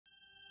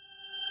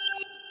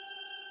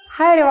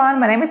Hi everyone,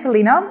 my name is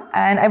Alina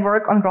and I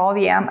work on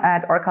GraalVM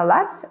at Oracle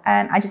Labs,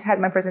 and I just had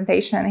my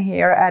presentation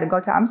here at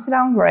GOTO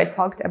Amsterdam where I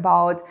talked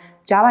about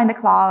Java in the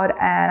cloud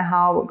and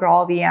how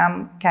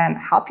GraalVM can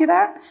help you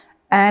there.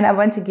 And I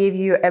want to give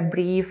you a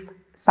brief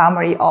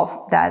summary of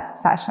that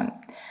session.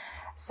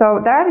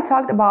 So there we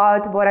talked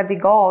about what are the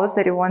goals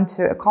that you want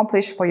to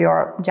accomplish for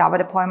your Java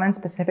deployment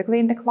specifically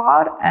in the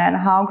cloud and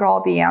how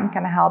GraalVM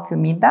can help you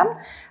meet them.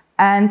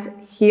 And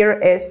here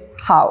is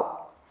how.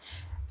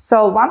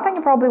 So one thing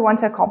you probably want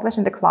to accomplish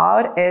in the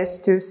cloud is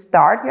to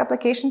start your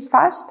applications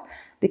fast,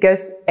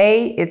 because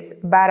A, it's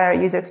better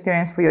user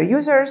experience for your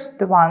users,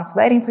 the ones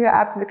waiting for your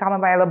app to become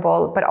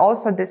available, but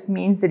also this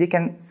means that you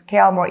can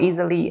scale more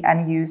easily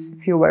and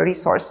use fewer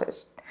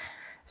resources.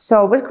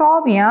 So with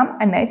GraalVM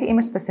and Native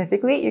Image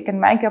specifically, you can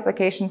make your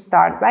application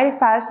start very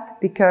fast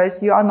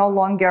because you are no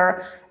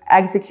longer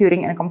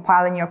executing and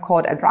compiling your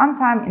code at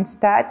runtime.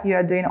 Instead, you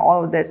are doing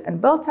all of this in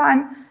build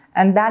time.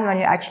 And then when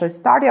you actually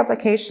start your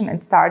application,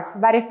 it starts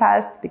very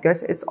fast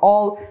because it's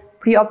all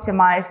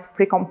pre-optimized,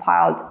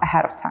 pre-compiled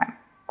ahead of time.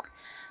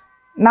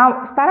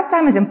 Now, startup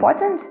time is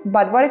important,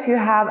 but what if you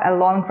have a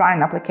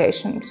long-running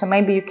application? So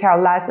maybe you care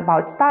less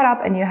about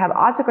startup and you have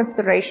other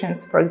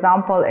considerations. For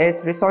example,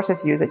 it's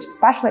resources usage,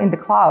 especially in the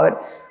cloud,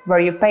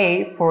 where you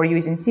pay for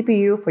using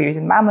CPU, for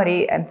using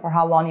memory, and for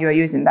how long you are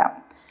using them.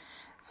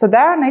 So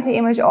there, Native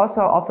Image also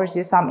offers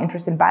you some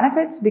interesting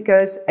benefits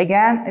because,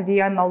 again,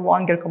 we are no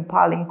longer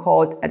compiling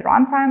code at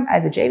runtime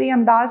as a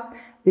JVM does.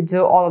 We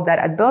do all of that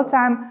at build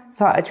time.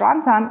 So at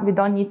runtime, we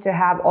don't need to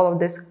have all of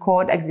this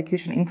code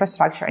execution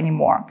infrastructure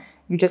anymore.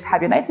 You just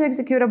have your native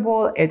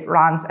executable. It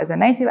runs as a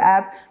native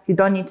app. You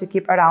don't need to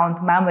keep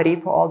around memory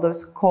for all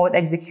those code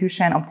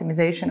execution,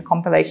 optimization,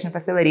 compilation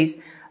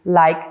facilities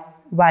like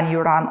when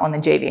you run on a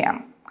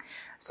JVM.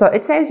 So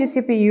it saves you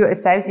CPU, it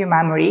saves you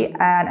memory,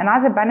 and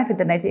another benefit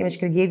that Native Image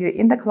can give you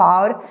in the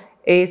cloud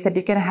is that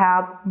you can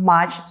have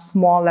much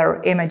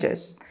smaller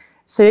images.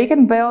 So you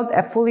can build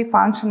a fully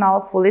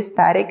functional, fully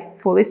static,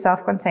 fully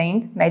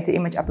self-contained Native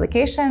Image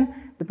application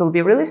that will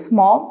be really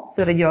small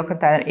so that your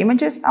container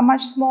images are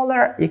much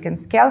smaller, you can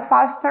scale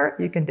faster,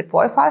 you can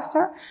deploy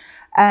faster.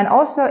 And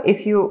also,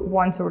 if you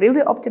want to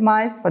really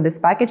optimize for this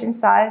packaging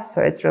size,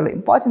 so it's really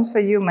important for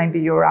you, maybe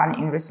you're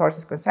running in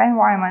resources-constrained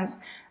environments,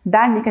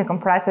 then you can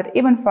compress it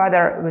even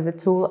further with a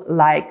tool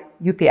like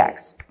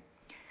UPX.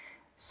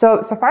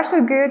 So far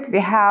so good.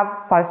 We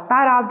have fast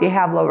startup, we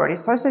have lower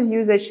resources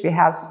usage, we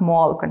have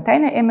small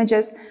container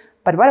images,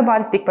 but what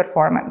about peak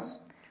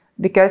performance?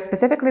 Because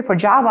specifically for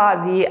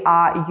Java, we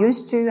are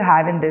used to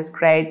having this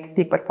great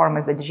peak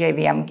performance that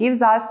JVM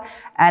gives us,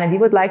 and we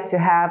would like to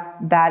have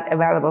that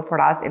available for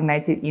us in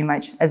Native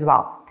Image as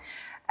well.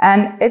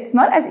 And it's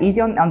not as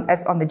easy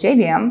as on the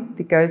JVM,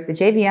 because the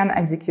JVM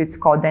executes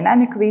code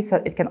dynamically,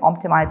 so it can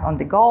optimize on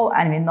the go,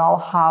 and we know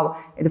how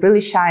it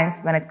really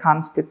shines when it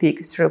comes to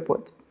peak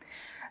throughput.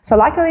 So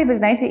luckily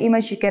with Native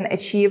Image, you can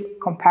achieve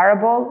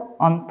comparable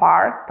on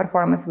par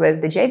performance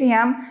with the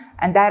JVM.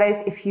 And that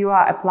is if you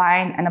are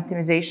applying an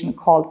optimization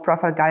called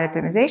profile guided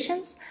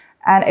optimizations.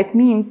 And it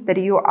means that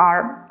you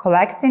are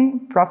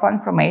collecting profile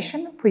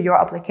information for your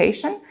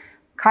application,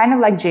 kind of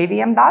like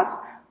JVM does.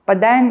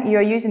 But then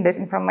you're using this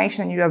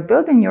information, you are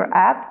building your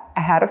app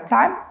ahead of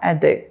time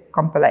at the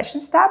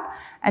compilation step.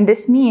 And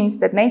this means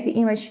that Native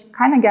Image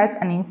kind of gets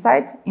an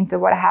insight into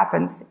what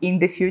happens in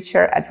the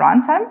future at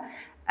runtime.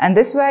 And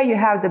this way you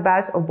have the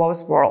best of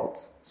both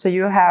worlds. So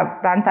you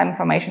have runtime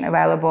information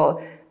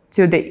available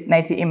to the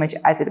Native Image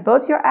as it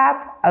builds your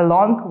app,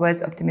 along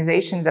with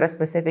optimizations that are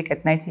specific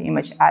at Native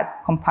Image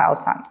at compile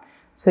time.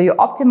 So you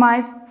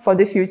optimize for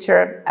the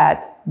future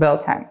at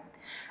build time.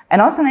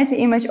 And also Native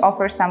Image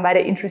offers some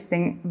very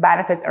interesting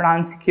benefits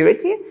around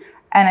security.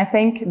 And I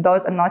think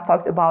those are not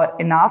talked about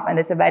enough. And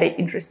it's a very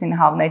interesting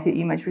how Native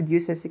Image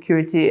reduces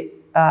security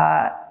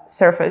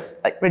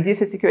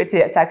reduces security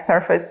attack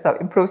surface, so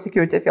improves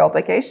security of your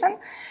application.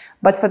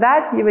 But for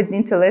that, you would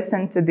need to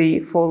listen to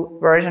the full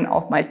version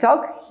of my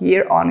talk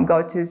here on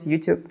GoTo's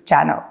YouTube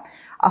channel.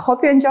 I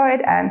hope you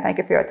enjoyed and thank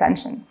you for your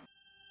attention.